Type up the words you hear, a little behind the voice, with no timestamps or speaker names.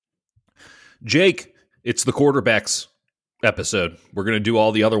Jake, it's the quarterbacks episode. We're going to do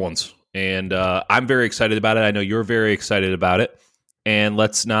all the other ones. And I'm very excited about it. I know you're very excited about it. And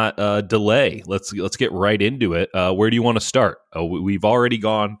let's not delay. Let's get right into it. Where do you want to start? We've already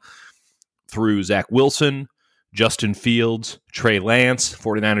gone through Zach Wilson, Justin Fields, Trey Lance.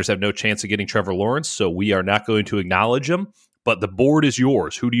 49ers have no chance of getting Trevor Lawrence, so we are not going to acknowledge him. But the board is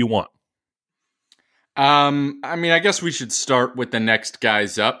yours. Who do you want? I guess we should start with the next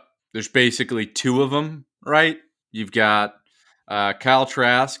guys up. There's basically two of them, right? You've got Kyle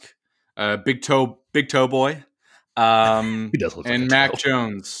Trask, Big Toe Boy, He does look and like Mac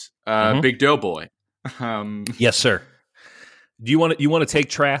Jones, Big Dough Boy. Yes, sir. Do you want to take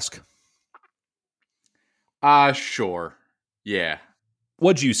Trask? Sure. Yeah.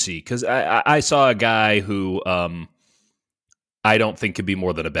 What'd you see? Because I saw a guy who I don't think could be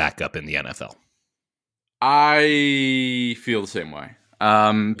more than a backup in the NFL. I feel the same way.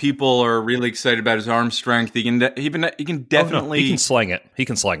 People are really excited about his arm strength. He can definitely he can sling it.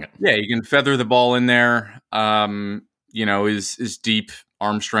 Yeah, he can feather the ball in there. His deep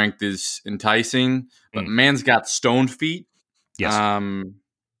arm strength is enticing, but man's got stoned feet. Yes. And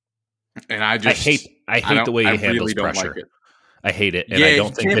I hate the way he handles pressure. Like it. I hate it, and I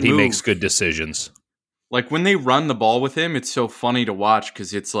don't think that he makes good decisions. Like when they run the ball with him, it's so funny to watch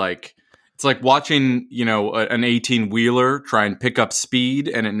because it's like watching, an 18-wheeler try and pick up speed,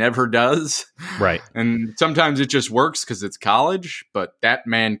 and it never does. Right. And sometimes it just works because it's college, but that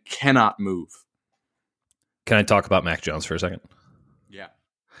man cannot move. Can I talk about Mac Jones for a second? Yeah.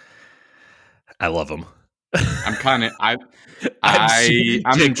 I love him. I'm Jake, we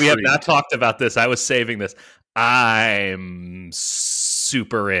have intrigued. not talked about this. I was saving this. I'm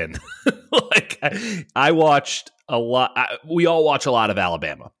super in. I watched a lot. We all watch a lot of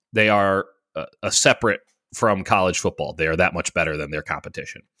Alabama. They are a separate from college football. They are that much better than their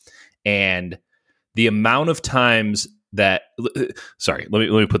competition. And the amount of times that, let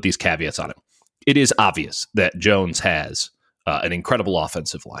me put these caveats on it. It is obvious that Jones has an incredible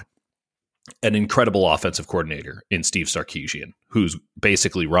offensive line, an incredible offensive coordinator in Steve Sarkisian, who's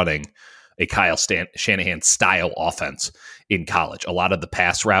basically running a Kyle Shanahan style offense in college. A lot of the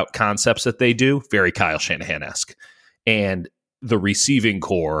pass route concepts that they do, very Kyle Shanahan-esque. And the receiving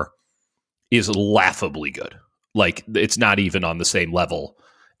core is laughably good. Like, it's not even on the same level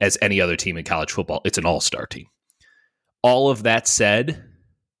as any other team in college football. It's an all-star team. All of that said,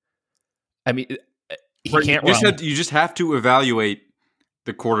 I mean, he can't run. You just have to evaluate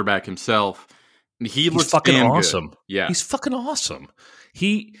the quarterback himself. He's fucking damn awesome. Good. Yeah. He's fucking awesome.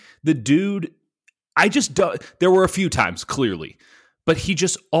 The dude, there were a few times, clearly, but he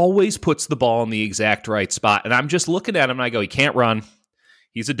just always puts the ball in the exact right spot. And I'm just looking at him and I go, he can't run.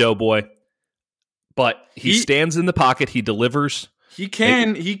 He's a doughboy. But he stands in the pocket. He delivers. He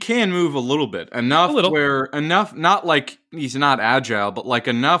can move a little bit. Enough, not like he's not agile, but like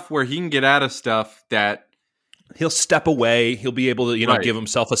enough where he can get out of stuff that he'll step away. He'll be able to, give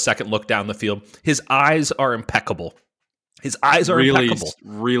himself a second look down the field. His eyes are impeccable.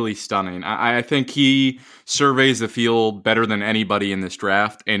 Really stunning. I think he surveys the field better than anybody in this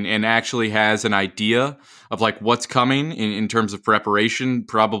draft and actually has an idea of like what's coming in terms of preparation,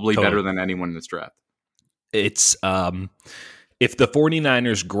 probably better than anyone in this draft. It's if the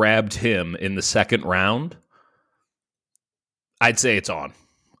 49ers grabbed him in the second round, I'd say it's on.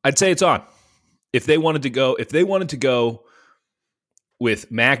 If they wanted to go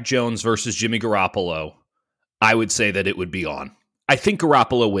with Mac Jones versus Jimmy Garoppolo, I would say that it would be on. I think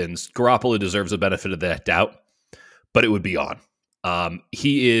Garoppolo wins. Garoppolo deserves the benefit of that doubt, but it would be on.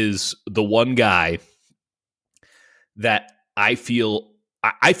 He is the one guy that I feel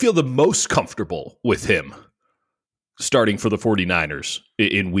the most comfortable with him starting for the 49ers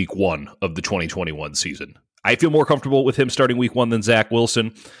in week 1 of the 2021 season. I feel more comfortable with him starting week 1 than Zach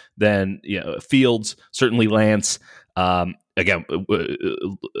Wilson, than Fields, certainly Lance. Again,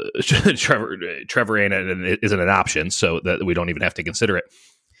 Trevor isn't an option, so that we don't even have to consider it.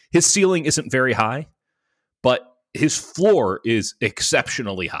 His ceiling isn't very high, but his floor is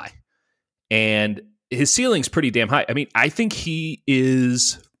exceptionally high. And his ceiling's pretty damn high. I mean, I think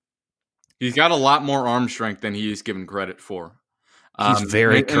he's got a lot more arm strength than he is given credit for. He's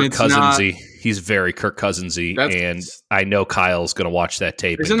very Kirk Cousins-y. He's very Kirk Cousins-y, and I know Kyle's going to watch that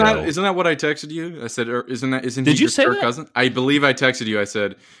tape. Isn't that what I texted you? I said, isn't Did he you just say Kirk that? Cousins? I believe I texted you. I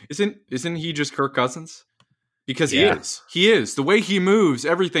said, isn't he just Kirk Cousins? Because he is. He is. The way he moves,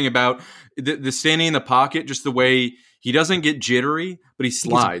 everything about the standing in the pocket, just the way he doesn't get jittery, but he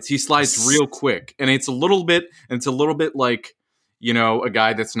slides. He slides real quick, and it's a little bit like a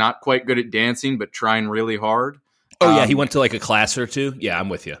guy that's not quite good at dancing, but trying really hard. Oh, yeah, he went to like a class or two. Yeah, I'm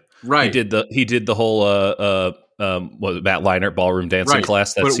with you. Right. He did the whole Matt Leinart ballroom dancing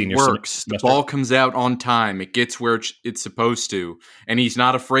class that but senior it works. semester. The ball comes out on time. It gets where it's supposed to, and he's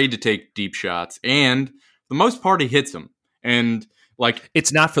not afraid to take deep shots. And for the most part, he hits them. And like,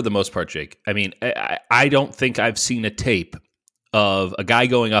 it's not for the most part, Jake. I mean, I don't think I've seen a tape of a guy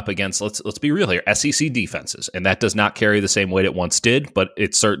going up against, let's be real here, SEC defenses, and that does not carry the same weight it once did, but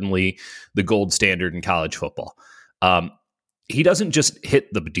it's certainly the gold standard in college football. He doesn't just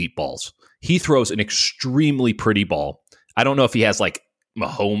hit the deep balls. He throws an extremely pretty ball. I don't know if he has like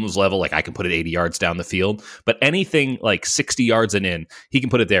Mahomes level, like I can put it 80 yards down the field, but anything like 60 yards and in, he can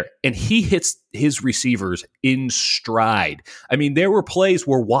put it there. And he hits his receivers in stride. I mean, there were plays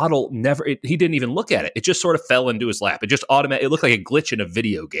where Waddle he didn't even look at it. It just sort of fell into his lap. It just it looked like a glitch in a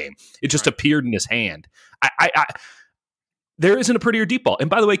video game. It just appeared in his hand. There isn't a prettier deep ball. And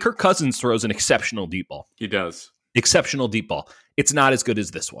by the way, Kirk Cousins throws an exceptional deep ball. he does. Exceptional deep ball. It's not as good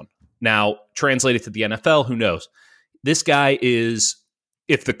as this one. Now, translated to the NFL, who knows? This guy is,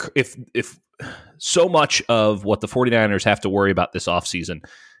 if so much of what the 49ers have to worry about this offseason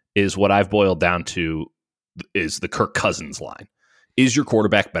is what I've boiled down to is the Kirk Cousins line. Is your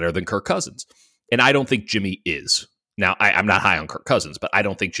quarterback better than Kirk Cousins? And I don't think Jimmy is. Now, I'm not high on Kirk Cousins, but I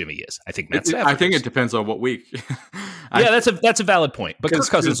don't think Jimmy is. I think Matt Stafford I think is. it depends on what week. Yeah, that's a valid point. But Kirk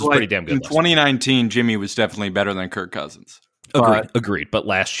Cousins is pretty damn good. In 2019, Jimmy was definitely better than Kirk Cousins. Agreed. But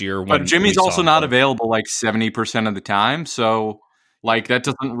last year, but Jimmy's also not available like 70% of the time, so like that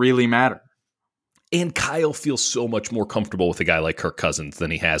doesn't really matter. And Kyle feels so much more comfortable with a guy like Kirk Cousins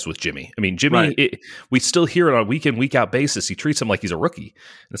than he has with Jimmy. I mean, Jimmy, we still hear it on a week in, week out basis. He treats him like he's a rookie.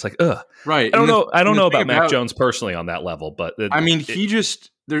 And it's like, ugh. Right. I don't know about Mac Jones personally on that level, but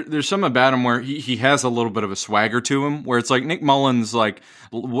there's something about him where he has a little bit of a swagger to him, where it's like Nick Mullins, like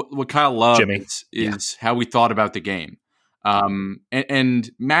what Kyle loves is how we thought about the game.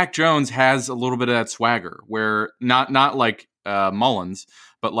 And Mac Jones has a little bit of that swagger, where not like Mullins,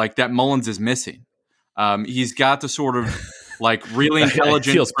 but like that Mullins is missing. He's got the sort of like really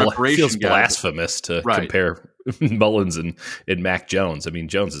intelligent preparation. Feels blasphemous to compare Mullins and Mac Jones. I mean,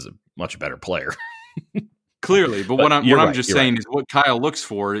 Jones is a much better player. Clearly, but what I'm just saying is what Kyle looks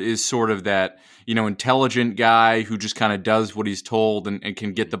for is sort of that, intelligent guy who just kind of does what he's told and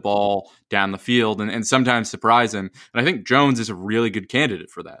can get the ball down the field and sometimes surprise him. And I think Jones is a really good candidate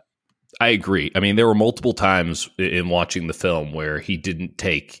for that. I agree. I mean, there were multiple times in watching the film where he didn't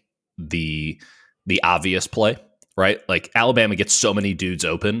take the obvious play, right? Like Alabama gets so many dudes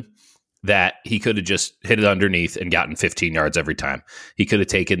open that he could have just hit it underneath and gotten 15 yards every time. He could have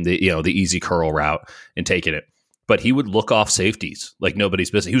taken the easy curl route and taken it, but he would look off safeties like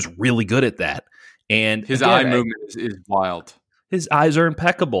nobody's business. He was really good at that. And his eye movement is wild. His eyes are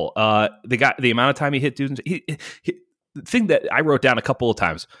impeccable. The amount of time he hit dudes. The thing that I wrote down a couple of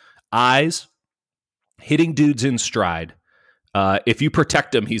times, eyes, hitting dudes in stride. If you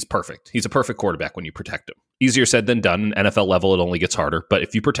protect him, he's perfect. He's a perfect quarterback when you protect him. Easier said than done. NFL level, it only gets harder. But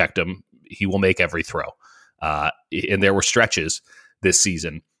if you protect him, he will make every throw. And there were stretches this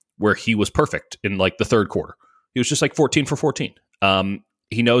season where he was perfect in like the third quarter. He was just like 14 for 14.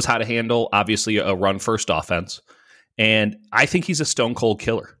 He knows how to handle, obviously, a run-first offense. And I think he's a stone-cold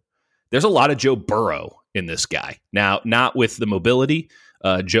killer. There's a lot of Joe Burrow in this guy. Now, not with the mobility.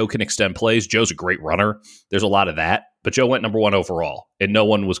 Joe can extend plays. Joe's a great runner. There's a lot of that. But Joe went number 1 overall, and no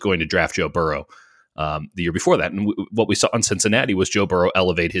one was going to draft Joe Burrow the year before that. And what we saw in Cincinnati was Joe Burrow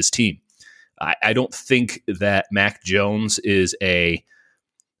elevate his team. I don't think that Mac Jones is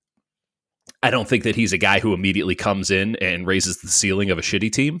I don't think that he's a guy who immediately comes in and raises the ceiling of a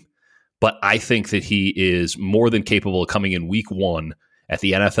shitty team. But I think that he is more than capable of coming in week 1 at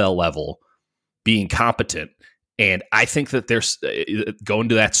the NFL level, being competent. And I think that there's going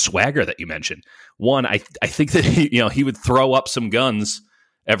to that swagger that you mentioned. One, I think that he would throw up some guns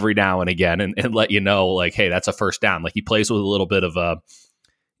every now and again and let you know, like, hey, that's a first down. Like he plays with a little bit of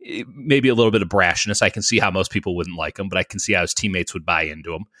maybe a little bit of brashness. I can see how most people wouldn't like him, but I can see how his teammates would buy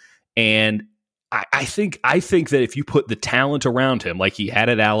into him. And I think that if you put the talent around him like he had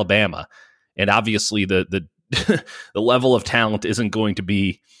at Alabama, and obviously the the level of talent isn't going to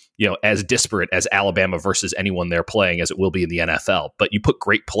be as disparate as Alabama versus anyone they're playing as it will be in the NFL. But you put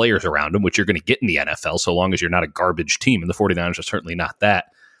great players around them, which you're going to get in the NFL so long as you're not a garbage team. And the 49ers are certainly not that.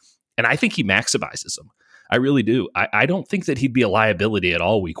 And I think he maximizes them. I really do. I don't think that he'd be a liability at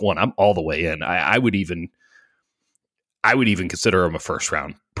all week 1. I'm all the way in. I would even consider him a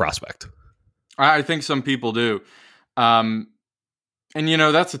first-round prospect. I think some people do. And,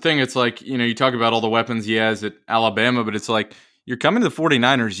 that's the thing. It's like, you talk about all the weapons he has at Alabama, but it's like, you're coming to the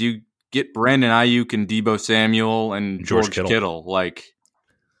 49ers, you get Brandon Ayuk and Deebo Samuel and George Kittle. Like,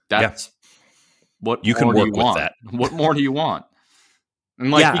 That's what you can more work do you with want? that. What more do you want? And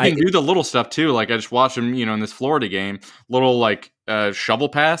like he can do the little stuff too. Like I just watched him, in this Florida game, little like shovel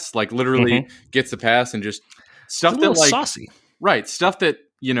pass, like literally gets the pass and just stuff that like saucy. Right, stuff that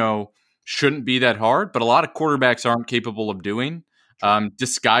shouldn't be that hard, but a lot of quarterbacks aren't capable of doing.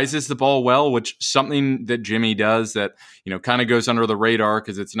 Disguises the ball well, which something that Jimmy does that kind of goes under the radar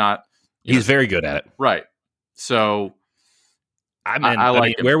because it's not. He's very good at it. Right. So I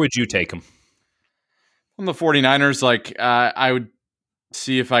like him. Where would you take him? On the 49ers, like I would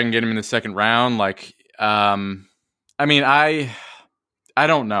see if I can get him in the second round. Like, I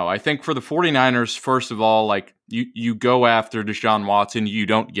don't know. I think for the 49ers, first of all, like you go after Deshaun Watson, you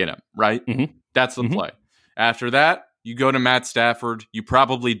don't get him, right? Mm-hmm. That's the play. After that, you go to Matt Stafford, you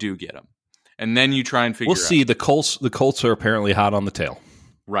probably do get him. And then you try and figure out. We'll see. The Colts are apparently hot on the tail.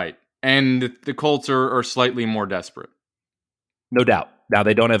 Right. And the Colts are slightly more desperate. No doubt. Now,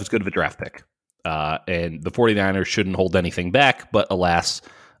 they don't have as good of a draft pick. And the 49ers shouldn't hold anything back, but alas,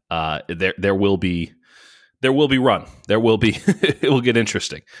 there will be run. There will be it will get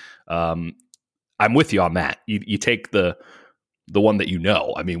interesting. I'm with you on that. You take the one that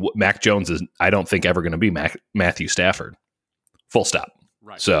I mean, Mac Jones is, I don't think, ever going to be Matthew Stafford. Full stop.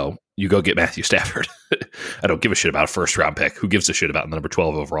 Right. So you go get Matthew Stafford. I don't give a shit about a first-round pick. Who gives a shit about the number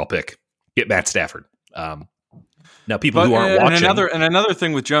 12 overall pick? Get Matt Stafford. Now, people who aren't watching... Another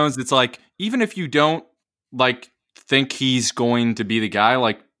thing with Jones, it's like, even if you don't think he's going to be the guy,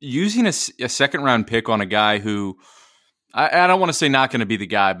 like using a second-round pick on a guy who... I don't want to say not going to be the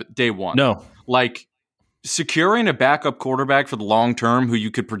guy, but day one. No. Like, securing a backup quarterback for the long term who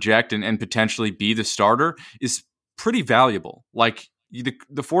you could project and potentially be the starter is pretty valuable. Like, the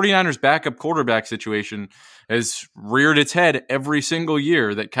 49ers backup quarterback situation has reared its head every single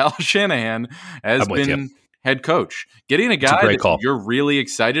year that Kyle Shanahan has been head coach. Getting a guy that you're really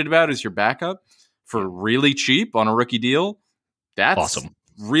excited about as your backup for really cheap on a rookie deal, that's awesome.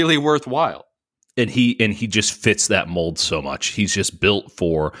 Really worthwhile. And he just fits that mold so much. He's just built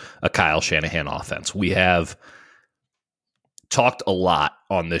for a Kyle Shanahan offense. We have talked a lot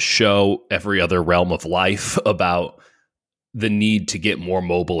on this show, every other realm of life, about the need to get more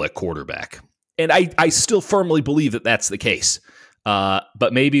mobile at quarterback. And I still firmly believe that that's the case.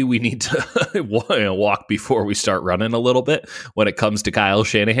 But maybe we need to walk before we start running a little bit when it comes to Kyle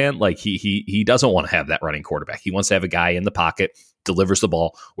Shanahan. Like he doesn't want to have that running quarterback. He wants to have a guy in the pocket, delivers the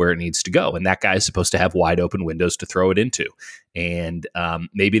ball where it needs to go. And that guy is supposed to have wide open windows to throw it into. And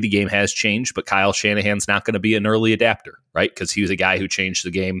maybe the game has changed, but Kyle Shanahan's not going to be an early adapter, right? Because he was a guy who changed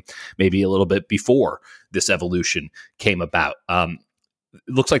the game maybe a little bit before this evolution came about. It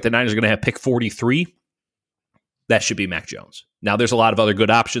looks like the Niners are going to have pick 43. That should be Mac Jones. Now, there's a lot of other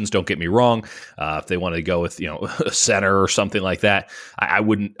good options. Don't get me wrong. If they wanted to go with a center or something like that, I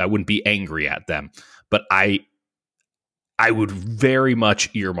wouldn't be angry at them. But I would very much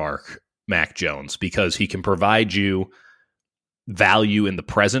earmark Mac Jones because he can provide you value in the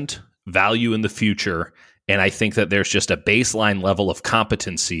present, value in the future, and I think that there's just a baseline level of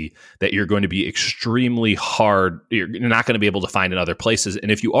competency that you're going to be extremely hard. You're not going to be able to find in other places,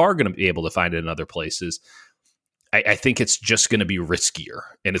 and if you are going to be able to find it in other places, I think it's just going to be riskier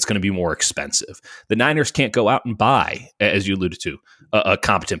and it's going to be more expensive. The Niners can't go out and buy, as you alluded to, a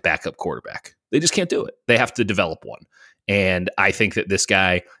competent backup quarterback. They just can't do it. They have to develop one. And I think that this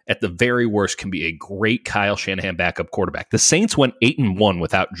guy, at the very worst, can be a great Kyle Shanahan backup quarterback. The Saints went 8-1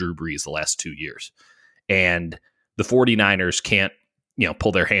 without Drew Brees the last 2 years. And the 49ers can't,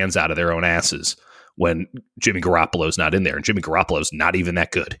 pull their hands out of their own asses when Jimmy Garoppolo's not in there. And Jimmy Garoppolo's not even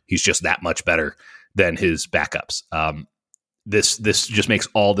that good. He's just that much better than his backups. This just makes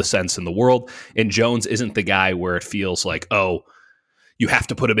all the sense in the world. And Jones isn't the guy where it feels like, oh, you have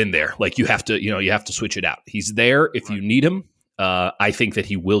to put him in there. Like you have to switch it out. He's there if you need him. I think that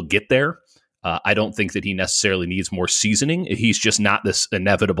he will get there. I don't think that he necessarily needs more seasoning. He's just not this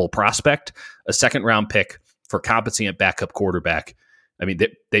inevitable prospect. A second round pick for competency at backup quarterback. I mean,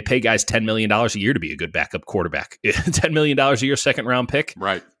 they pay guys $10 million a year to be a good backup quarterback. $10 million a year, second round pick.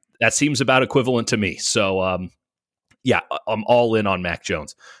 Right. That seems about equivalent to me. So, I'm all in on Mac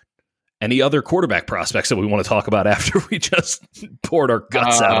Jones. Any other quarterback prospects that we want to talk about after we just poured our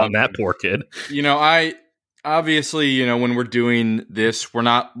guts out on that poor kid? I obviously, when we're doing this, we're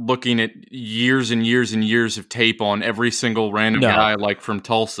not looking at years and years and years of tape on every single random guy like from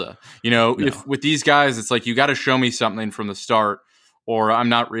Tulsa. If with these guys, it's like you got to show me something from the start or I'm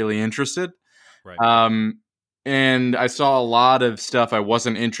not really interested. Right. And I saw a lot of stuff I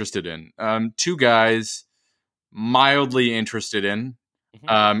wasn't interested in. Two guys mildly interested in.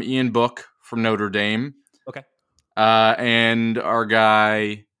 Ian Book from Notre Dame. Okay. And our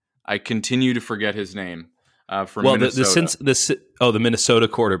guy I continue to forget his name. From Minnesota. The Minnesota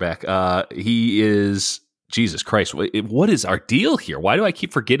quarterback. He is Jesus Christ. What is our deal here? Why do I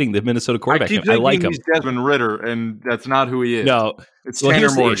keep forgetting the Minnesota quarterback? I like him. He's Desmond Ridder, and that's not who he is. No, it's Tanner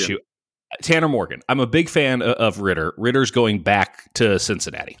Morgan. The issue. Tanner Morgan. I'm a big fan of Ridder. Ridder's going back to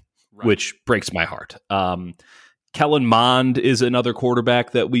Cincinnati, which breaks my heart. Kellen Mond is another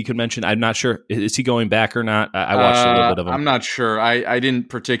quarterback that we could mention. I'm not sure. Is he going back or not? I watched a little bit of him. I'm not sure. I didn't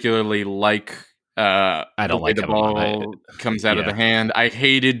particularly like I don't like the ball comes out of the hand. I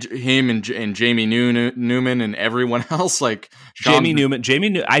hated him and Jamie Newman and everyone else. Like Jamie Newman.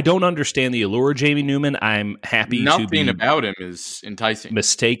 I don't understand the allure of Jamie Newman. I'm happy. Nothing about him is enticing.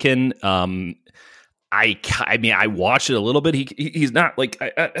 Mistaken. I mean, I watched it a little bit. He's not like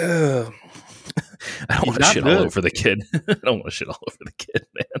I don't want to shit all over the kid. I don't want to shit all over the kid,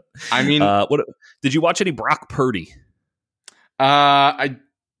 man. I mean, what did you watch any Brock Purdy? I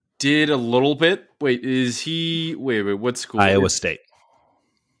did a little bit. Wait, is he? Wait, what school? Iowa State.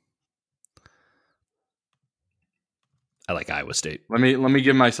 I like Iowa State. Let me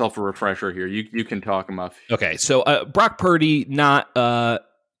give myself a refresher here. You can talk him up. Okay, so Brock Purdy, not he's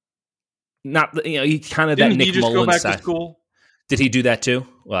kind of that Nick Mullins. Did he just go back to school? Did he do that too?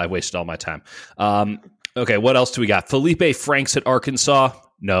 Well, I wasted all my time. Okay, what else do we got? Felipe Franks at Arkansas.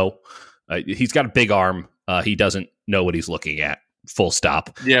 No, he's got a big arm. He doesn't know what he's looking at. Full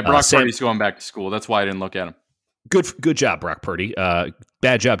stop. Yeah, Brock Purdy's going back to school. That's why I didn't look at him. Good job, Brock Purdy.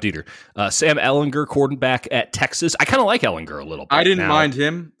 Bad job, Dieter. Sam Ehlinger, quarterback at Texas. I kind of like Ehlinger a little bit. I didn't mind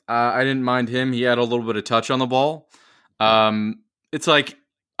him. He had a little bit of touch on the ball. It's like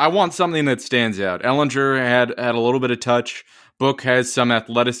I want something that stands out. Ehlinger had a little bit of touch. Book has some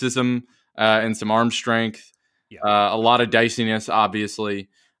athleticism and some arm strength. Yeah. A lot of diciness, obviously.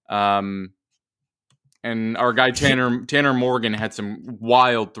 And our guy Tanner Morgan had some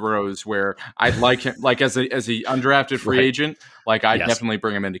wild throws where I'd like him, like as a undrafted free agent, like I'd definitely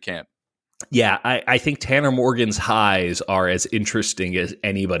bring him into camp. Yeah, I think Tanner Morgan's highs are as interesting as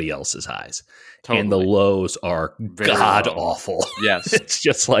anybody else's highs. Totally. And the lows are god awful. Yes. It's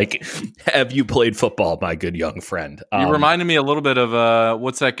just like, have you played football, my good young friend? You reminded me a little bit of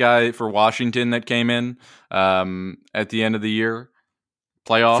what's that guy for Washington that came in at the end of the year?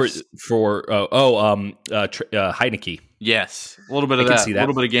 Playoffs for Heineke. Yes, a little bit of that. A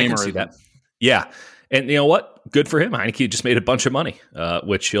little bit of gamerism. Yeah, and you know what? Good for him. Heineke just made a bunch of money,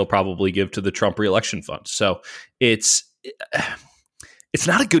 which he'll probably give to the Trump reelection fund. So it's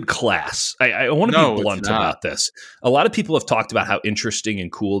not a good class. I want to be blunt about this. A lot of people have talked about how interesting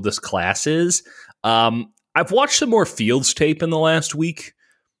and cool this class is. I've watched some more Fields tape in the last week.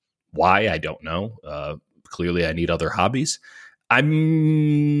 Why? I don't know. Clearly, I need other hobbies.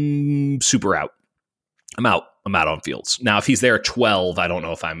 I'm super out. I'm out on Fields. Now, if he's there at 12, I don't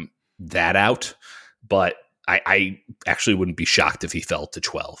know if I'm that out, but I actually wouldn't be shocked if he fell to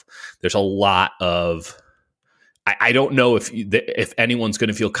 12. There's a lot of I don't know if anyone's going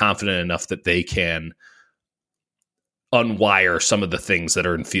to feel confident enough that they can unwire some of the things that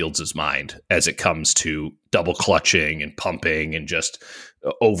are in Fields' mind as it comes to double clutching and pumping and just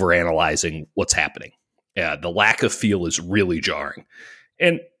overanalyzing what's happening. Yeah, the lack of feel is really jarring.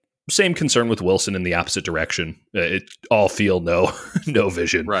 And same concern with Wilson in the opposite direction. It all feel, no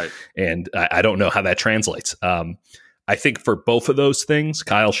vision. Right. And I don't know how that translates. I think for both of those things,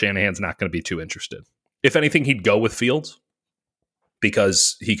 Kyle Shanahan's not going to be too interested. If anything, he'd go with Fields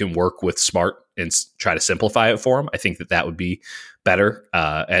because he can work with Smart and try to simplify it for him. I think that would be better.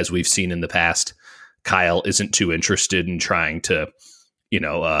 As we've seen in the past, Kyle isn't too interested in trying to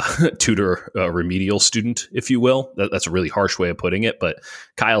tutor a remedial student, if you will. That's a really harsh way of putting it, but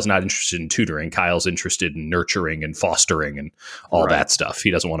Kyle's not interested in tutoring. Kyle's interested in nurturing and fostering and all that stuff. He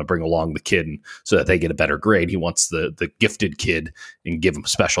doesn't want to bring along the kid so that they get a better grade. He wants the gifted kid and give him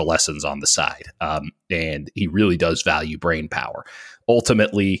special lessons on the side. And he really does value brain power.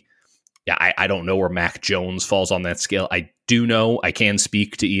 Ultimately, I don't know where Mac Jones falls on that scale. I do know I can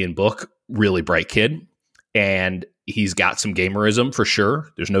speak to Ian Book, really bright kid, and he's got some gamerism for sure.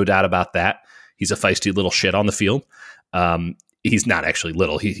 There's no doubt about that. He's a feisty little shit on the field. He's not actually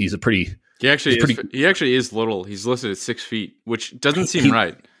little. He's a pretty. He actually is little. He's listed at 6 feet, which doesn't seem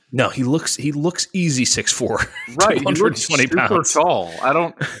right. No, he looks easy 6'4". Right, 220 pounds. Super tall.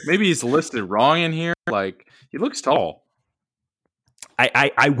 Maybe he's listed wrong in here. Like he looks tall.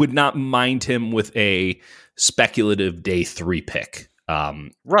 I would not mind him with a speculative day 3 pick.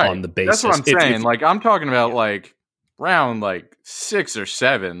 Right. On the basis. That's what I'm saying. Like I'm talking about like round 6 or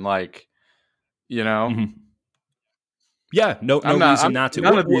 7, like, Mm-hmm. Yeah, no reason not to.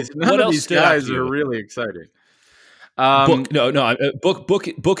 None of these guys are really exciting.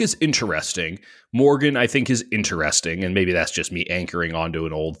 Book is interesting. Morgan, I think, is interesting, and maybe that's just me anchoring onto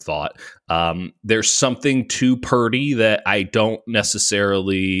an old thought. There's something to Purdy that I don't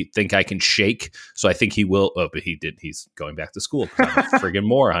necessarily think I can shake, so I think he will. Oh, but he did. He's going back to school. I'm a friggin'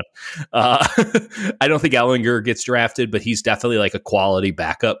 moron. I don't think Ellinger gets drafted, but he's definitely like a quality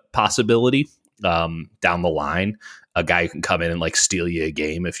backup possibility down the line. A guy who can come in and like steal you a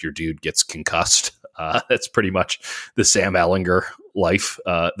game if your dude gets concussed. That's pretty much the Sam Ellinger life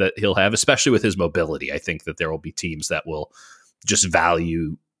that he'll have, especially with his mobility. I think that there will be teams that will just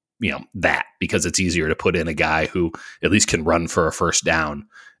value, that because it's easier to put in a guy who at least can run for a first down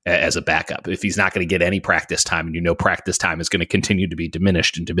as a backup. If he's not going to get any practice time, and practice time is going to continue to be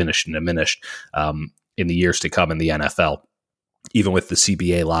diminished in the years to come in the NFL, even with the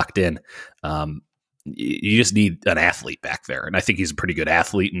CBA locked in. You just need an athlete back there, and I think he's a pretty good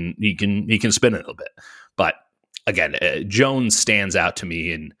athlete, and he can spin it a little bit. But again, Jones stands out to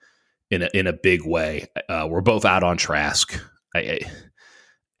me in a big way. We're both out on Trask,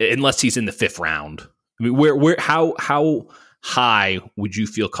 unless he's in the 5th round. I mean, how high would you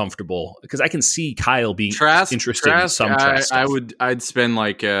feel comfortable? Because I can see Kyle being interested in some Trask stuff. I'd spend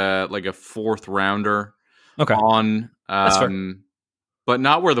like a 4th rounder on. That's fair. But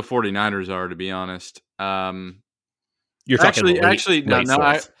not where the 49ers are, to be honest. You're talking actually, no.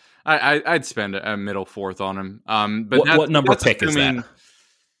 I'd spend a middle 4th on him. But what number pick is that?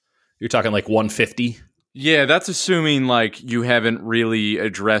 You're talking like 150? Yeah, that's assuming like you haven't really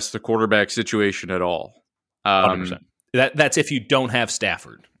addressed the quarterback situation at all. 100%. That's if you don't have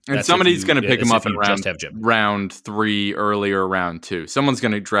Stafford. And somebody's going to pick him up in round 3, earlier round 2. Someone's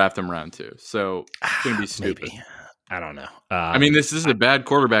going to draft him round 2. So it's going to be stupid. Maybe. I don't know. This is a bad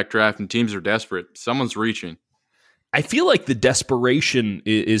quarterback draft, and teams are desperate. Someone's reaching. I feel like the desperation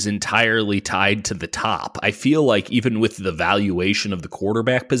is entirely tied to the top. I feel like even with the valuation of the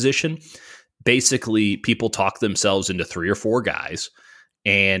quarterback position, basically people talk themselves into 3 or 4 guys,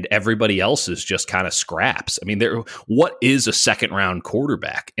 and everybody else is just kind of scraps. I mean, what is a 2nd-round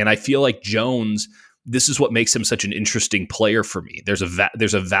quarterback? And I feel like Jones, this is what makes him such an interesting player for me. There's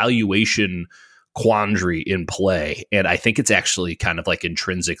a valuation quandary in play, and I think it's actually kind of like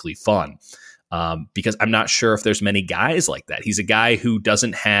intrinsically fun because I'm not sure if there's many guys like that. He's a guy who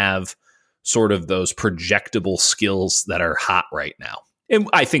doesn't have sort of those projectable skills that are hot right now, and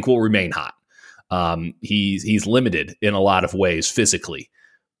I think will remain hot. He's limited in a lot of ways physically,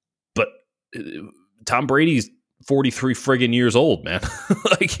 but Tom Brady's 43 friggin' years old, man.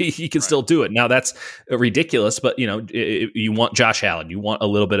 Like he can still do it. Now that's ridiculous, but you want Josh Allen, you want a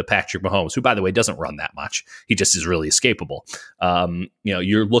little bit of Patrick Mahomes, who by the way doesn't run that much. He just is really escapable.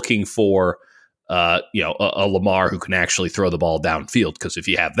 You're looking for a Lamar who can actually throw the ball downfield, because if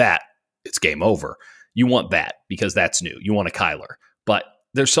you have that, it's game over. You want that because that's new. You want a Kyler, but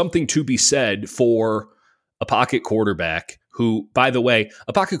there's something to be said for a pocket quarterback who, by the way,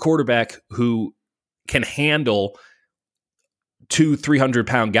 can handle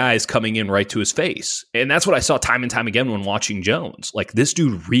 200-300-pound guys coming in right to his face. And that's what I saw time and time again when watching Jones. Like, this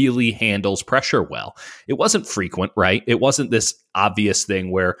dude really handles pressure well. It wasn't frequent, right? It wasn't this obvious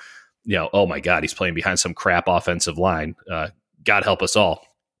thing where, oh my God, he's playing behind some crap offensive line. God help us all.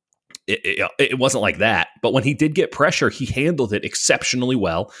 It wasn't like that. But when he did get pressure, he handled it exceptionally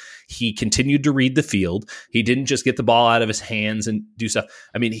well. He continued to read the field. He didn't just get the ball out of his hands and do stuff.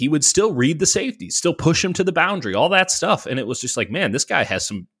 I mean, he would still read the safeties, still push him to the boundary, all that stuff. And it was just like, man, this guy has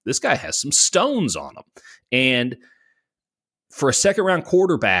some stones on him. And for a 2nd-round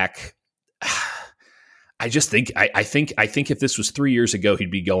quarterback, I just think I think if this was 3 years ago,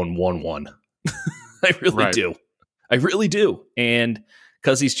 he'd be going 1-1. I really do. And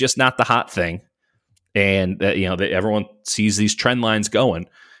because he's just not the hot thing, and everyone sees these trend lines going.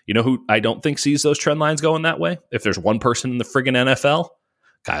 You know who I don't think sees those trend lines going that way? If there's one person in the friggin' NFL,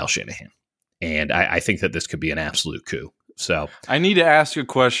 Kyle Shanahan. And I think that this could be an absolute coup. So I need to ask you a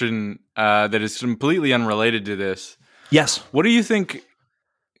question that is completely unrelated to this. Yes. What do you think?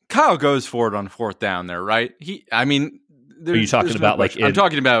 Kyle goes for it on 4th down there, right? Are you talking about I'm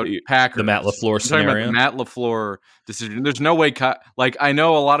talking about Packers, the Matt LaFleur scenario? About the Matt LaFleur decision. There's no way. I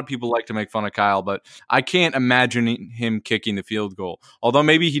know a lot of people like to make fun of Kyle, but I can't imagine him kicking the field goal. Although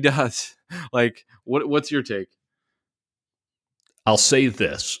maybe he does. What's your take? I'll say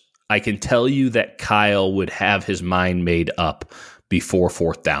this: I can tell you that Kyle would have his mind made up before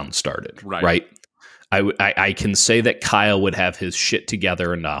 4th down started. Right. I can say that Kyle would have his shit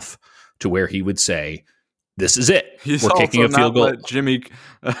together enough to where he would say, this is it. We're kicking a field goal. Jimmy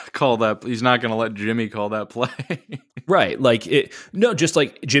call that. He's not going to let Jimmy call that play. Right. Just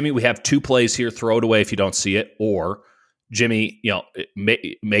like Jimmy, we have 2 plays here. Throw it away if you don't see it, or Jimmy,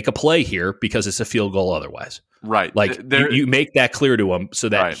 make a play here because it's a field goal otherwise. Right. Like you make that clear to him so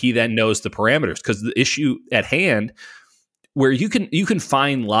that he then knows the parameters, because the issue at hand where you can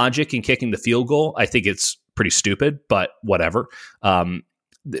find logic in kicking the field goal, I think it's pretty stupid, but whatever.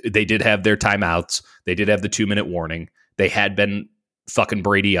 They did have their timeouts. They did have the 2-minute warning. They had been fucking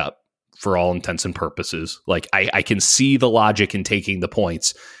Brady up for all intents and purposes. Like I can see the logic in taking the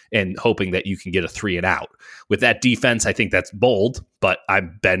points and hoping that you can get a 3 and out. With that defense, I think that's bold, but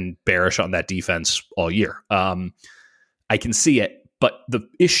I've been bearish on that defense all year. I can see it. But the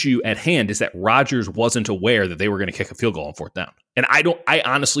issue at hand is that Rodgers wasn't aware that they were going to kick a field goal on 4th down. And I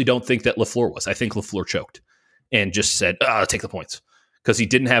honestly don't think that LaFleur was. I think LaFleur choked and just said, take the points, because he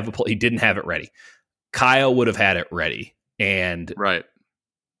didn't have it ready. Kyle would have had it ready, and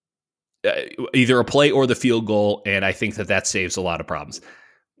either a play or the field goal. And I think that saves a lot of problems.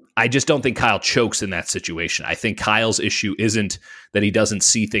 I just don't think Kyle chokes in that situation. I think Kyle's issue isn't that he doesn't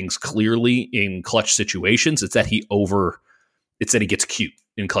see things clearly in clutch situations. It's that he gets cute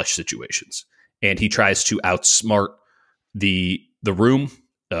in clutch situations, and he tries to outsmart the room.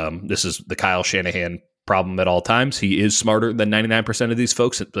 This is the Kyle Shanahan problem at all times. He is smarter than 99% of these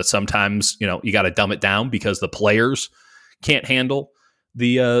folks, but sometimes, you got to dumb it down because the players can't handle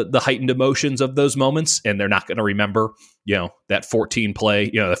the heightened emotions of those moments, and they're not going to remember, that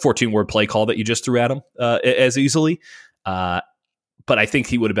 14-word play call that you just threw at him as easily. But I think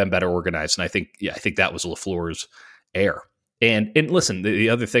he would have been better organized, and I think that was LaFleur's error. And listen, the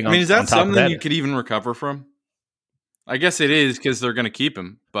other thing, is that something you could even recover from? I guess it is, because they're going to keep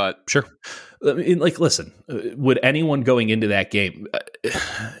him, but sure. Listen, would anyone going into that game,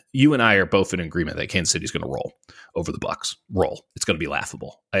 you and I are both in agreement that Kansas City's going to roll over the Bucs. Roll. It's going to be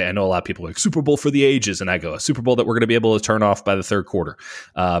laughable. I know a lot of people are like, Super Bowl for the ages, and I go, a Super Bowl that we're going to be able to turn off by the 3rd quarter.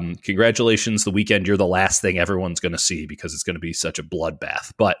 Congratulations, the weekend. You're the last thing everyone's going to see, because it's going to be such a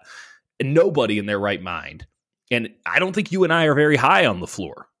bloodbath. But nobody in their right mind. And I don't think you and I are very high on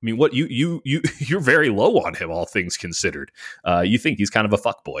LaFleur. I mean, what you're very low on him, all things considered. You think he's kind of a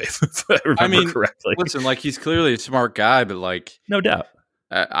fuckboy, if I remember correctly. Listen, he's clearly a smart guy, but no doubt.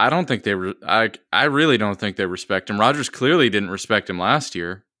 I don't think I really don't think they respect him. Rodgers clearly didn't respect him last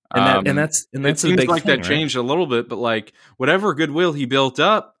year, and that's it seems big like thing, that changed a little bit. But whatever goodwill he built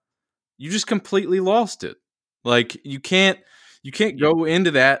up, you just completely lost it. You can't go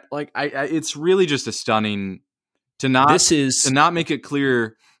into that. It's really just a stunning. To not make it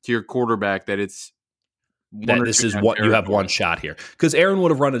clear to your quarterback that it's this is what you have one shot here, because Aaron would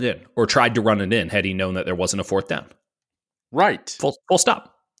have run it in or tried to run it in had he known that there wasn't a 4th down. Right. Full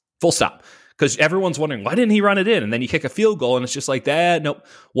stop. Because everyone's wondering, why didn't he run it in? And then you kick a field goal, and it's just like that. Nope.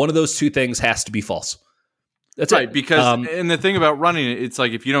 One of those two things has to be false. That's right. It. Because and the thing about running it, it's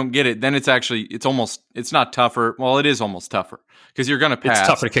if you don't get it, then it's not tougher. Well, it is almost tougher, because you're going to pass. It's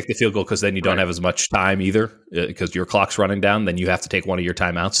tougher to kick the field goal, because then you don't have as much time either, because your clock's running down. Then you have to take one of your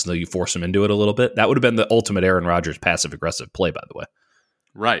timeouts, so you force him into it a little bit. That would have been the ultimate Aaron Rodgers passive-aggressive play, by the way.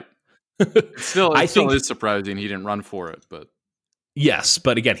 Right. It still is surprising he didn't run for it, but. Yes,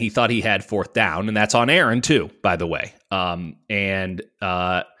 but again, he thought he had 4th down, and that's on Aaron too, by the way. And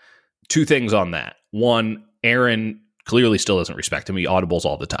 2 things on that. One, Aaron clearly still doesn't respect him. He audibles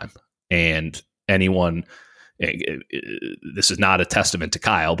all the time. And this is not a testament to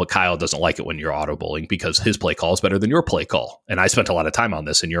Kyle, but Kyle doesn't like it when you're audibling, because his play call is better than your play call. And I spent a lot of time on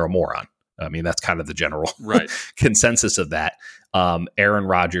this, and you're a moron. I mean, that's kind of the general consensus of that. Aaron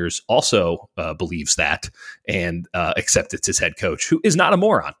Rodgers also believes that, and except it's his head coach, who is not a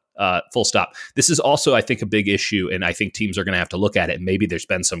moron. Full stop. This is also, I think, a big issue, and I think teams are going to have to look at it. Maybe there's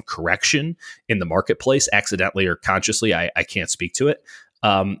been some correction in the marketplace, accidentally or consciously. I can't speak to it,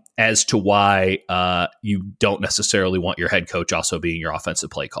 as to why you don't necessarily want your head coach also being your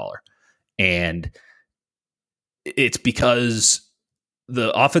offensive play caller. And it's because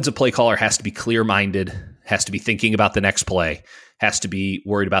the offensive play caller has to be clear-minded, has to be thinking about the next play, has to be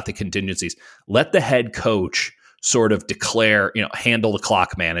worried about the contingencies. Let the head coach sort of declare, handle the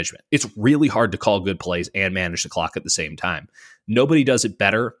clock management. It's really hard to call good plays and manage the clock at the same time. Nobody does it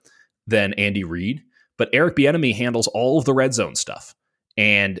better than Andy Reid, but Eric Bieniemy handles all of the red zone stuff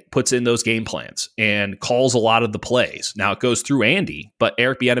and puts in those game plans and calls a lot of the plays. Now it goes through Andy, but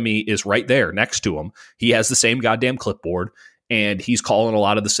Eric Bieniemy is right there next to him. He has the same goddamn clipboard, and he's calling a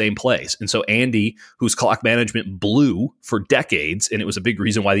lot of the same plays. And so Andy, whose clock management blew for decades, and it was a big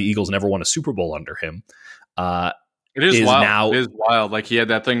reason why the Eagles never won a Super Bowl under him, it is wild. It is wild. He had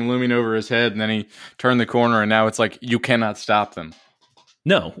that thing looming over his head, and then he turned the corner, and now it's you cannot stop them.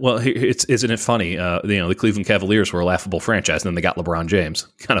 No, well, isn't it funny? The Cleveland Cavaliers were a laughable franchise, and then they got LeBron James.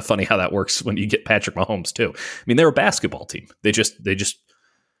 Kind of funny how that works when you get Patrick Mahomes too. I mean, they're a basketball team.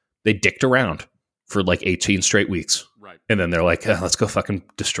 They dicked around for like 18 straight weeks, right? And then they're like, let's go fucking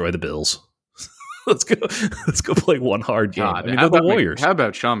destroy the Bills. let's go play one hard game. God, I mean, they're the Warriors. How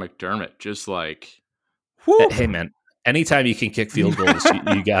about Sean McDermott? Just like, hey man. Anytime you can kick field goals,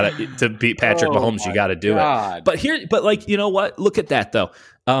 you got to beat Patrick Mahomes. You got to do it. But like, you know what? Look at that though.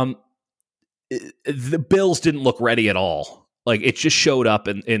 The Bills didn't look ready at all. Like it just showed up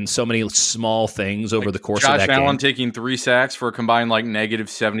in so many small things over the course of that game. Josh Allen taking 3 sacks for a combined like negative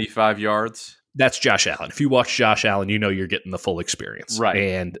 75 yards. That's Josh Allen. If you watch Josh Allen, you know you're getting the full experience, right?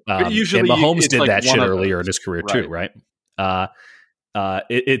 And Mahomes did that shit earlier in his career too, right?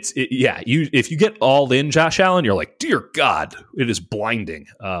 If you get all in Josh Allen, you're like, dear God, it is blinding.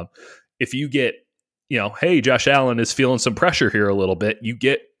 If you get, hey, Josh Allen is feeling some pressure here a little bit, you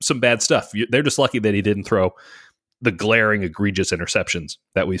get some bad stuff. They're just lucky that he didn't throw the glaring, egregious interceptions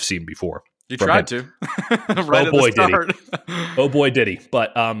that we've seen before. He tried to. Right oh boy, did he! Oh boy, did he!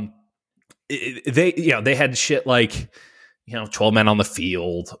 But they had shit like 12 men on the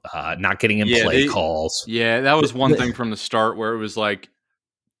field, not getting in play calls. Yeah, that was one thing from the start where it was like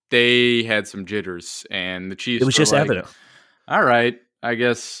they had some jitters, and the Chiefs. It was just evident. All right, I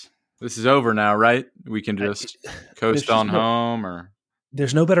guess this is over now, right? We can just coast on home. Or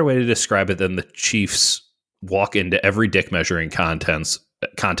there's no better way to describe it than the Chiefs walk into every dick measuring contest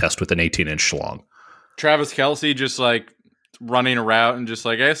with an 18-inch schlong. Travis Kelce just like running around and just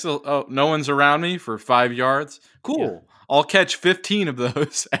like, no one's around me for 5 yards. Cool. Yeah. I'll catch 15 of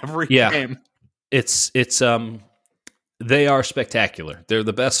those every game. It's they are spectacular. They're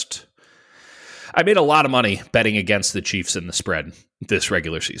the best. I made a lot of money betting against the Chiefs in the spread this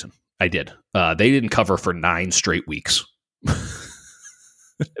regular season. I did. They didn't cover for 9 straight weeks.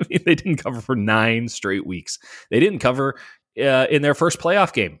 I mean, they didn't cover for 9 straight weeks. They didn't cover in their first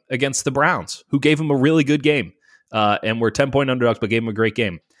playoff game against the Browns, who gave them a really good game and were 10-point underdogs, but gave them a great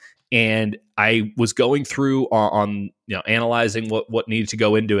game. And I was going through on analyzing what needed to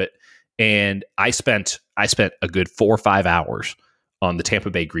go into it, and I spent a good 4 or 5 hours on the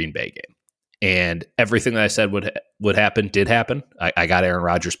Tampa Bay Green Bay game, and everything that I said would happen did happen. I got Aaron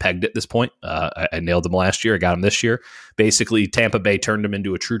Rodgers pegged at this point. I nailed him last year. I got him this year. Basically, Tampa Bay turned him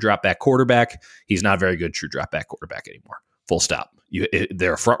into a true drop back quarterback. He's not a very good true drop back quarterback anymore. Full stop.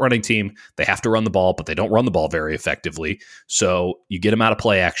 They're a front-running team. They have to run the ball, but they don't run the ball very effectively. So you get them out of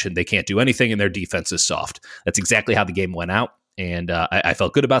play action. They can't do anything, and their defense is soft. That's exactly how the game went out, and I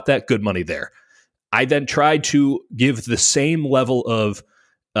felt good about that. Good money there. I then tried to give the same level of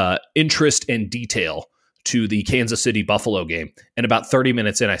interest and detail to the Kansas City Buffalo game, and about 30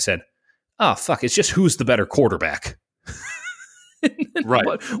 minutes in, I said, "Oh fuck! It's just who's the better quarterback."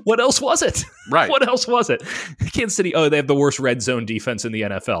 Right. What else was it? Right. What else was it? Kansas City, they have the worst red zone defense in the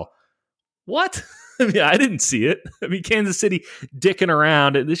NFL. What? I mean, I didn't see it. I mean, Kansas City dicking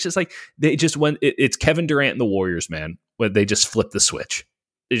around. It's just like they just went. It's Kevin Durant and the Warriors, man. When they just flip the switch.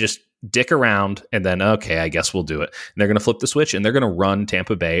 They just dick around and then, okay, I guess we'll do it. And they're going to flip the switch and they're going to run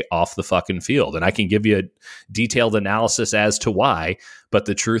Tampa Bay off the fucking field. And I can give you a detailed analysis as to why. But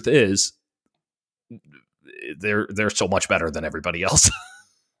the truth is, they're so much better than everybody else.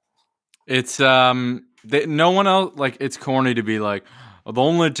 It's no one else, like, it's corny to be like, the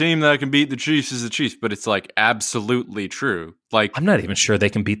only team that can beat the Chiefs is the Chiefs, but it's like absolutely true. Like, I'm not even sure they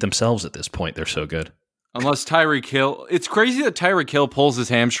can beat themselves at this point. They're so good. Unless Tyreek Hill, it's crazy that Tyreek Hill pulls his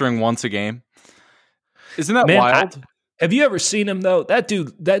hamstring once a game. Isn't that wild? Have you ever seen him though? That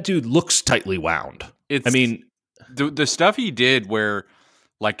dude looks tightly wound. The stuff he did where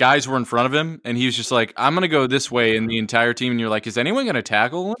like guys were in front of him and he was just like, I'm going to go this way, and the entire team, and you're like, is anyone going to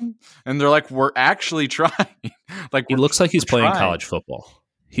tackle him? And they're like, we're actually trying. Like, he looks like he's playing college football.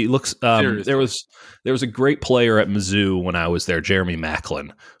 He looks. There was a great player at Mizzou when I was there, Jeremy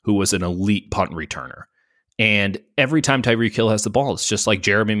Maclin, who was an elite punt returner. And every time Tyreek Hill has the ball, it's just like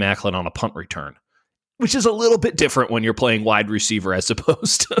Jeremy Maclin on a punt return, which is a little bit different when you're playing wide receiver as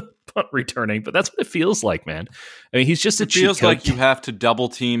opposed to punt returning. But that's what it feels like, man. I mean, he's just it feels like you have to double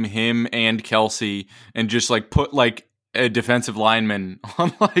team him and Kelce and just like put like a defensive lineman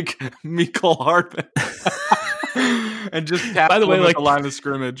on like Mecole Hardman. And just tap by the way, like the line of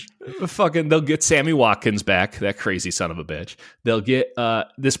scrimmage. They'll get Sammy Watkins back, that crazy son of a bitch. They'll get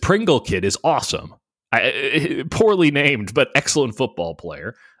this Pringle kid is awesome. Poorly named, but excellent football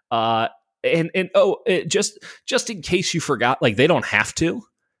player. Just in case you forgot, like they don't have to,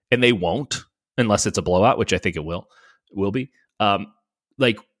 and they won't unless it's a blowout, which I think it will be.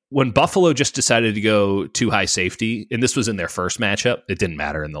 Like when Buffalo just decided to go too high safety, and this was in their first matchup, it didn't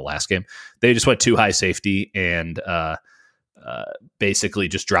matter in the last game. They just went too high safety and basically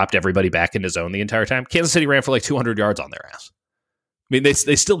just dropped everybody back into zone the entire time. Kansas City ran for like 200 yards on their ass. I mean, they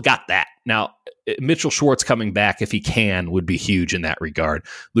still got that. Now, Mitchell Schwartz coming back, if he can, would be huge in that regard.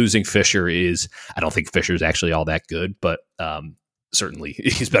 Losing Fisher I don't think Fisher's actually all that good, but certainly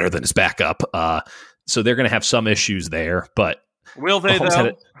he's better than his backup. So they're going to have some issues there, but will they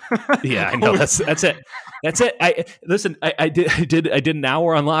though? Yeah, I know. That's it. That's it. I did an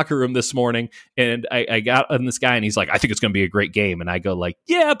hour on Locker Room this morning, and I got on this guy, and he's like, I think it's going to be a great game. And I go like,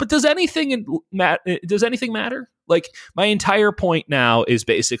 yeah, but does anything matter? Like, my entire point now is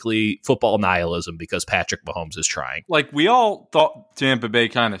basically football nihilism because Patrick Mahomes is trying. Like, we all thought Tampa Bay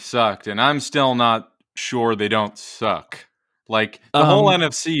kind of sucked, and I'm still not sure they don't suck. Like, the whole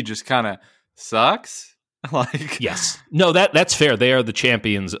NFC just kind of sucks. Like, yes, no, that's fair. They are the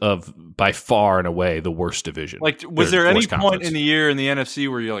champions of, by far and away, the worst division. Like, was there any point in the year in the NFC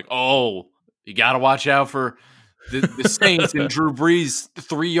where you're like, oh, you got to watch out for the Saints and Drew Brees'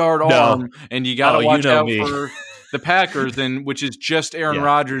 3-yard arm, and you got to watch out for the Packers, which is just Aaron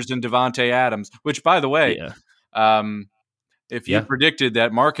Rodgers and Devontae Adams, which, by the way, if you predicted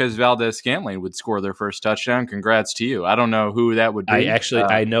that Marquez Valdes-Scantling would score their first touchdown, congrats to you. I don't know who that would be.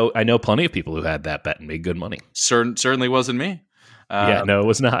 I know plenty of people who had that bet and made good money. Certainly wasn't me. No, it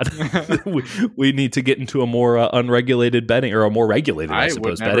was not. we need to get into a more unregulated betting, or a more regulated, I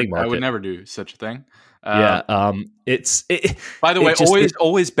suppose, betting market. I would never do such a thing. By the way,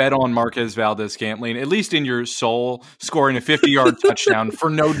 always bet on Marquez Valdes-Scantling, at least in your soul, scoring a 50-yard touchdown for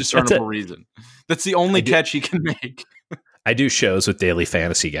no discernible reason. That's the only catch he can make. I do shows with daily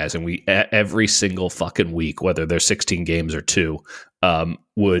fantasy guys, and we every single fucking week, whether there's 16 games or 2,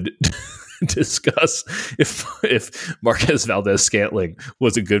 would discuss if Marquez Valdes-Scantling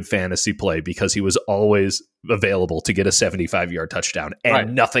was a good fantasy play because he was always available to get a 75-yard touchdown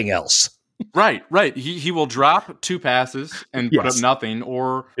and nothing else. Right. He will drop 2 passes and put up nothing,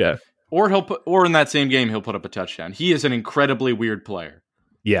 or in that same game he'll put up a touchdown. He is an incredibly weird player.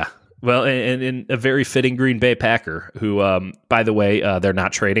 Yeah. Well, and a very fitting Green Bay Packer, who, by the way, they're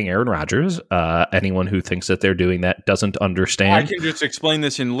not trading Aaron Rodgers. Anyone who thinks that they're doing that doesn't understand. I can just explain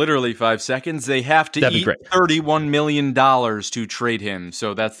this in literally 5 seconds. They have to eat $31 million to trade him,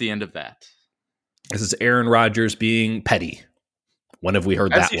 so that's the end of that. This is Aaron Rodgers being petty. When have we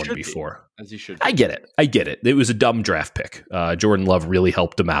heard that one before? As he should be. I get it. It was a dumb draft pick. Jordan Love really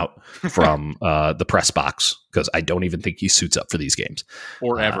helped him out from the press box, because I don't even think he suits up for these games.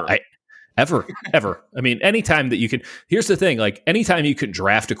 Or ever. Ever. I mean, anytime that you can. Here's the thing: like, anytime you can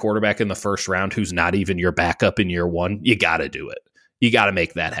draft a quarterback in the first round who's not even your backup in year 1, you got to do it. You got to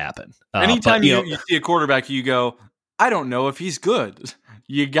make that happen. Anytime you see a quarterback, you go, I don't know if he's good.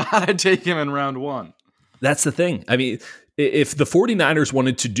 You got to take him in round 1. That's the thing. I mean, if the 49ers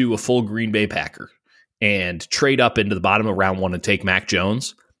wanted to do a full Green Bay Packer and trade up into the bottom of round 1 and take Mac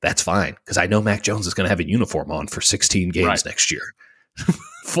Jones, that's fine, because I know Mac Jones is going to have a uniform on for 16 games next year.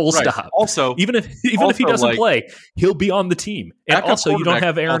 Full stop. Also, even if he doesn't play, he'll be on the team. And also, you don't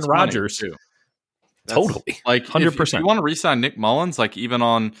have Aaron Rodgers. Totally, like 100%. If you want to re-sign Nick Mullins, like, even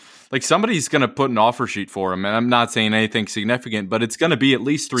on, like, somebody's going to put an offer sheet for him, and I'm not saying anything significant, but it's going to be at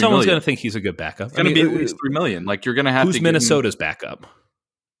least $3 million. Someone's going to think he's a good backup. It's going to be at least $3 million. Like, you're going to have who's Minnesota's backup?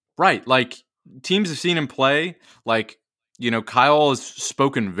 Right, like, teams have seen him play. Like, Kyle has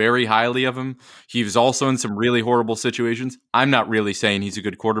spoken very highly of him. He was also in some really horrible situations. I'm not really saying he's a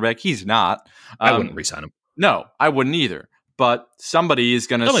good quarterback. He's not. I wouldn't re-sign him. No, I wouldn't either. But somebody is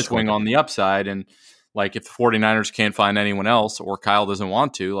going to swing on the upside, and, like, if the 49ers can't find anyone else, or Kyle doesn't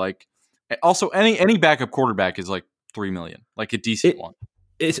want to, like, also any backup quarterback is like $3 million, like a decent one.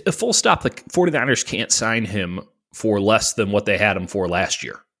 It's a full stop. The 49ers can't sign him for less than what they had him for last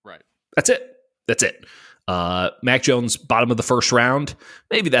year. Right. That's it. Mac Jones, bottom of the first round,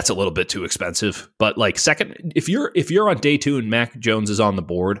 maybe that's a little bit too expensive. But, like, second, if you're on day 2 and Mac Jones is on the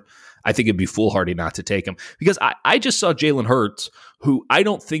board, I think it'd be foolhardy not to take him, because I just saw Jalen Hurts, who I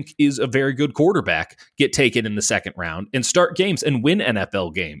don't think is a very good quarterback, get taken in the second round and start games and win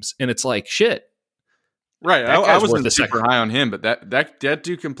NFL games. And it's like, shit. Right. I wasn't super high on him, but that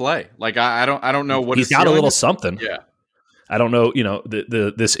dude can play. Like, I don't know what he's got a little something. Yeah. I don't know.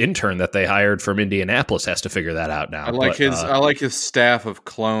 This intern that they hired from Indianapolis has to figure that out now. I like his staff of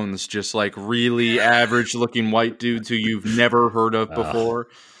clones, just like really average looking white dudes who you've never heard of before.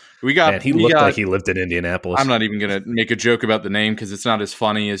 He looked like he lived in Indianapolis. I'm not even going to make a joke about the name because it's not as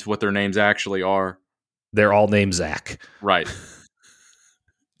funny as what their names actually are. They're all named Zach. Right.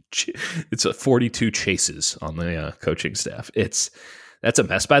 It's 42 chases on the coaching staff. That's a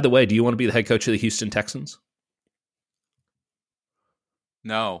mess. By the way, do you want to be the head coach of the Houston Texans?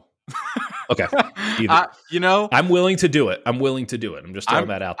 No. Okay. I'm willing to do it. I'm just throwing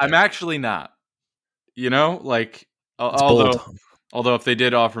that out there. I'm actually not. Like, although if they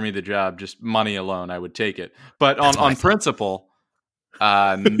did offer me the job, just money alone, I would take it. But on principle,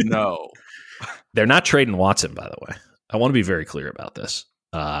 no. They're not trading Watson, by the way. I want to be very clear about this.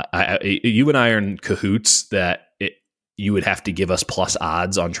 You and I are in cahoots that you would have to give us plus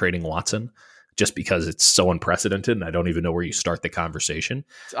odds on trading Watson just because it's so unprecedented, and I don't even know where you start the conversation.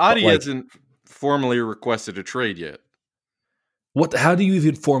 It's odd he hasn't formally requested a trade yet. How do you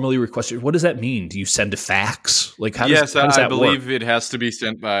even formally request it? What does that mean? Do you send a fax? Like, how does that I believe work? It has to be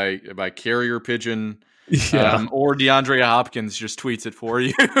sent by carrier pigeon. Yeah. Or DeAndre Hopkins just tweets it for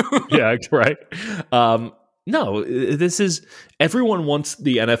you. Yeah, right. No, this is everyone wants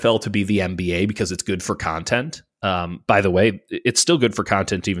the NFL to be the NBA because it's good for content. By the way, it's still good for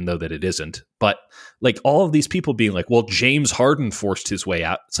content, even though that it isn't. But like all of these people being like, well, James Harden forced his way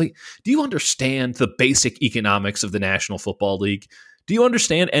out. It's like, do you understand the basic economics of the National Football League? Do you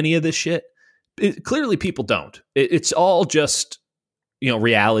understand any of this shit? Clearly people don't. It's all just,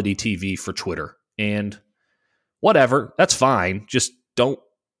 reality TV for Twitter and whatever. That's fine. Just don't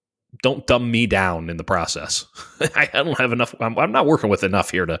dumb me down in the process. I don't have enough. I'm not working with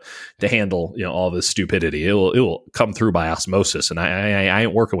enough here to handle all this stupidity. It will come through by osmosis, and I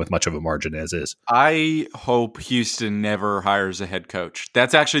ain't working with much of a margin as is. I hope Houston never hires a head coach.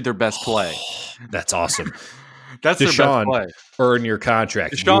 That's actually their best play. That's awesome. That's Deshaun, their best play. Earn your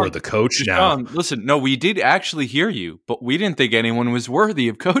contract. Deshaun, you are the coach now. Listen, no, we did actually hear you, but we didn't think anyone was worthy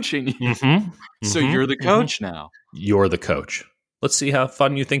of coaching you. Mm-hmm. So you're the coach now. You're the coach. Let's see how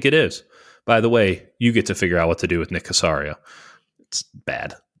fun you think it is. By the way, you get to figure out what to do with Nick Casario. It's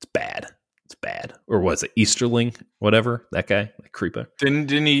bad. It's bad. It's bad. Or was it Easterling? Whatever. That guy, that creeper.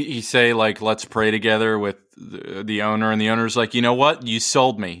 Didn't he say, like, let's pray together with the owner? And the owner's like, you know what? You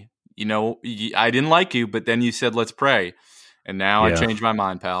sold me. I didn't like you, but then you said, let's pray. And now I changed my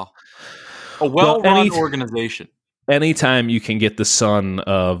mind, pal. A well-run organization. Anytime you can get the son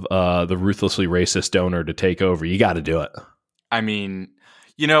of the ruthlessly racist donor to take over, you got to do it. I mean,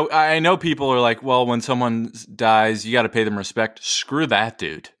 I know people are like, well, when someone dies, you got to pay them respect. Screw that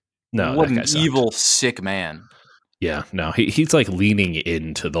dude. No, what an evil, sick man. Yeah, no, he's like leaning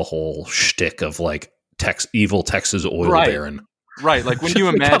into the whole shtick of like evil Texas oil baron. Right, like when you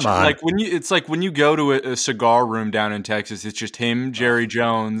imagine, it's like when you go to a cigar room down in Texas, it's just him, Jerry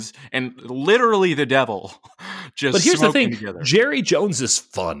Jones, and literally the devil. But here's the thing: together. Jerry Jones is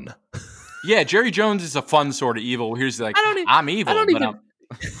fun. Yeah, Jerry Jones is a fun sort of evil. Here's like, I'm evil,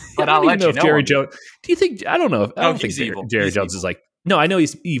 but I'll let you know. Jerry Jones. Do you think? I don't know. I don't think Jerry Jones is like. No, I know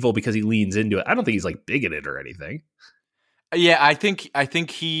he's evil because he leans into it. I don't think he's like bigoted or anything. Yeah, I think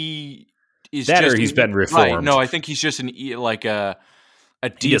he is. That or he's been reformed. Right. No, I think he's just a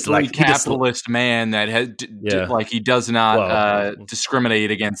deeply capitalist man that has like he does not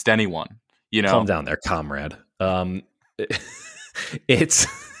discriminate against anyone. Calm down there, comrade. It's.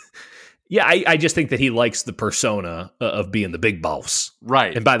 Yeah, I just think that he likes the persona of being the big boss.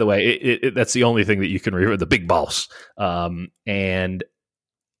 Right. And by the way, that's the only thing that you can remember, the big boss. And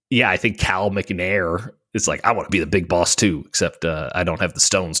yeah, I think Cal McNair is like, I want to be the big boss too, except I don't have the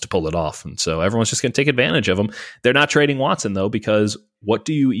stones to pull it off. And so everyone's just going to take advantage of him. They're not trading Watson, though, because what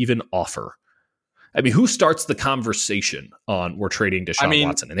do you even offer? I mean, who starts the conversation on we're trading Deshaun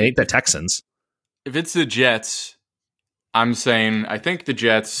Watson? And it ain't the Texans. If it's the Jets, I'm saying I think the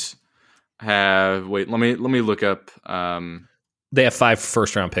Jets have let me look up. They have 5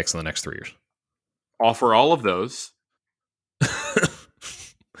 first-round picks in the next 3 years. Offer all of those.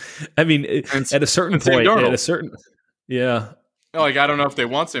 I mean, at a certain point, yeah. Like, I don't know if they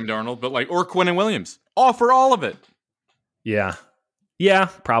want Sam Darnold, but like, or Quinnen Williams, offer all of it. Yeah,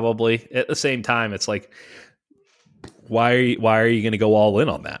 probably. At the same time, it's like, why are you going to go all in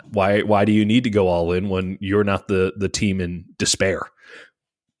on that? Why do you need to go all in when you're not the team in despair?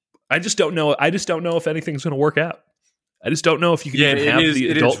 I just don't know. I just don't know if anything's going to work out. I just don't know if you can even have the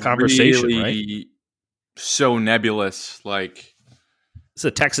adult conversation. Really right? So nebulous. Like, it's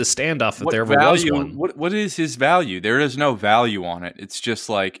a Texas standoff if there ever was one. What is his value? There is no value on it. It's just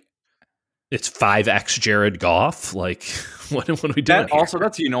like it's 5x Jared Goff. Like, what are we doing? Also,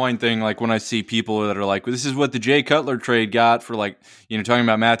 that's the annoying thing. Like when I see people that are like, well, "This is what the Jay Cutler trade got for," like, talking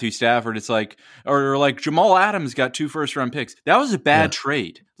about Matthew Stafford. It's like, or like Jamal Adams got 2 first-round picks. That was a bad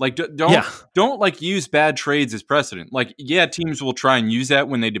trade. Like, don't like use bad trades as precedent. Like, yeah, teams will try and use that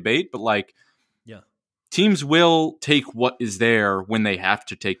when they debate, but like, teams will take what is there when they have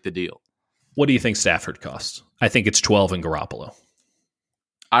to take the deal. What do you think Stafford costs? I think it's 12 in Garoppolo.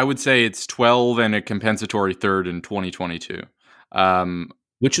 I would say it's 12 and a compensatory third in 2022.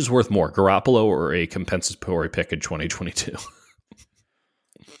 Which is worth more, Garoppolo or a compensatory pick in 2022?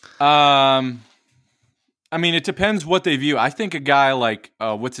 I mean, it depends what they view. I think a guy like,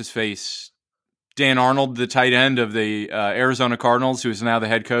 what's his face? Dan Arnold, the tight end of the Arizona Cardinals, who is now the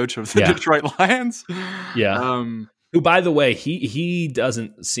head coach of the Detroit Lions. Yeah. Who, by the way, he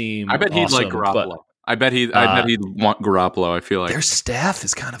doesn't seem I bet he'd awesome, like Garoppolo. I bet he'd want Garoppolo, I feel like. Their staff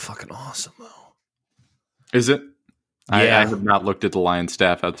is kind of fucking awesome, though. Is it? Yeah. I have not looked at the Lions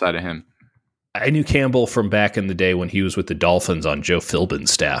staff outside of him. I knew Campbell from back in the day when he was with the Dolphins on Joe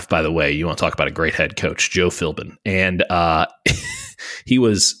Philbin's staff. By the way, you want to talk about a great head coach, Joe Philbin. And he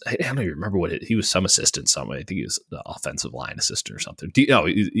was, I don't even remember he was some assistant somewhere. I think he was the offensive line assistant or something.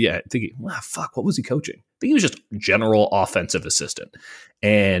 I think what was he coaching? I think he was just general offensive assistant.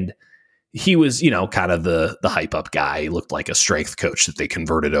 And he was, kind of the hype up guy. He looked like a strength coach that they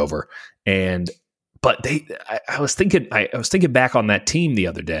converted over. But I was thinking back on that team the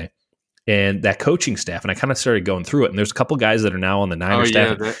other day and that coaching staff, and I kind of started going through it. And there's a couple guys that are now on the Niners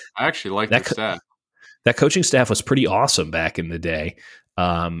staff. Yeah, I actually like that staff. That coaching staff was pretty awesome back in the day.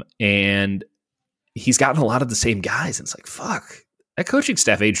 And he's gotten a lot of the same guys. And it's like, fuck, that coaching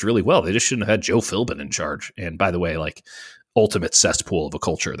staff aged really well. They just shouldn't have had Joe Philbin in charge. And by the way, like, ultimate cesspool of a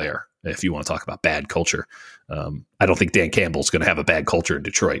culture there, if you want to talk about bad culture. I don't think Dan Campbell's going to have a bad culture in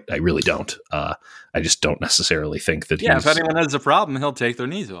Detroit. I really don't. I just don't necessarily think that if anyone has a problem, he'll take their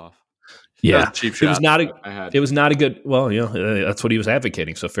knees off. Yeah, cheap shot. It was not a good. Well, that's what he was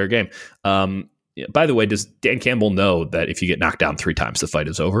advocating. So fair game. By the way, does Dan Campbell know that if you get knocked down 3 times, the fight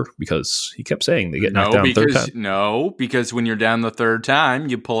is over? Because he kept saying they get knocked down third time. No, because when you're down the third time,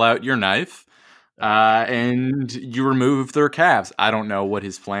 you pull out your knife and you remove their calves. I don't know what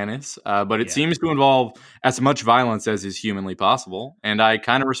his plan is, but it seems to involve as much violence as is humanly possible, and I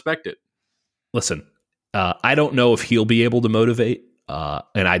kind of respect it. Listen, I don't know if he'll be able to motivate.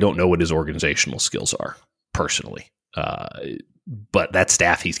 And I don't know what his organizational skills are personally. But that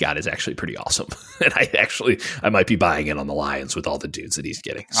staff he's got is actually pretty awesome. And I might be buying in on the Lions with all the dudes that he's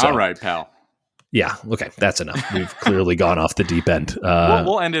getting. So, all right, pal. Yeah. Okay. That's enough. We've clearly gone off the deep end.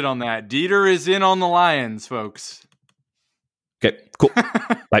 We'll end it on that. Dieter is in on the Lions, folks. Okay, cool.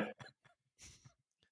 Bye.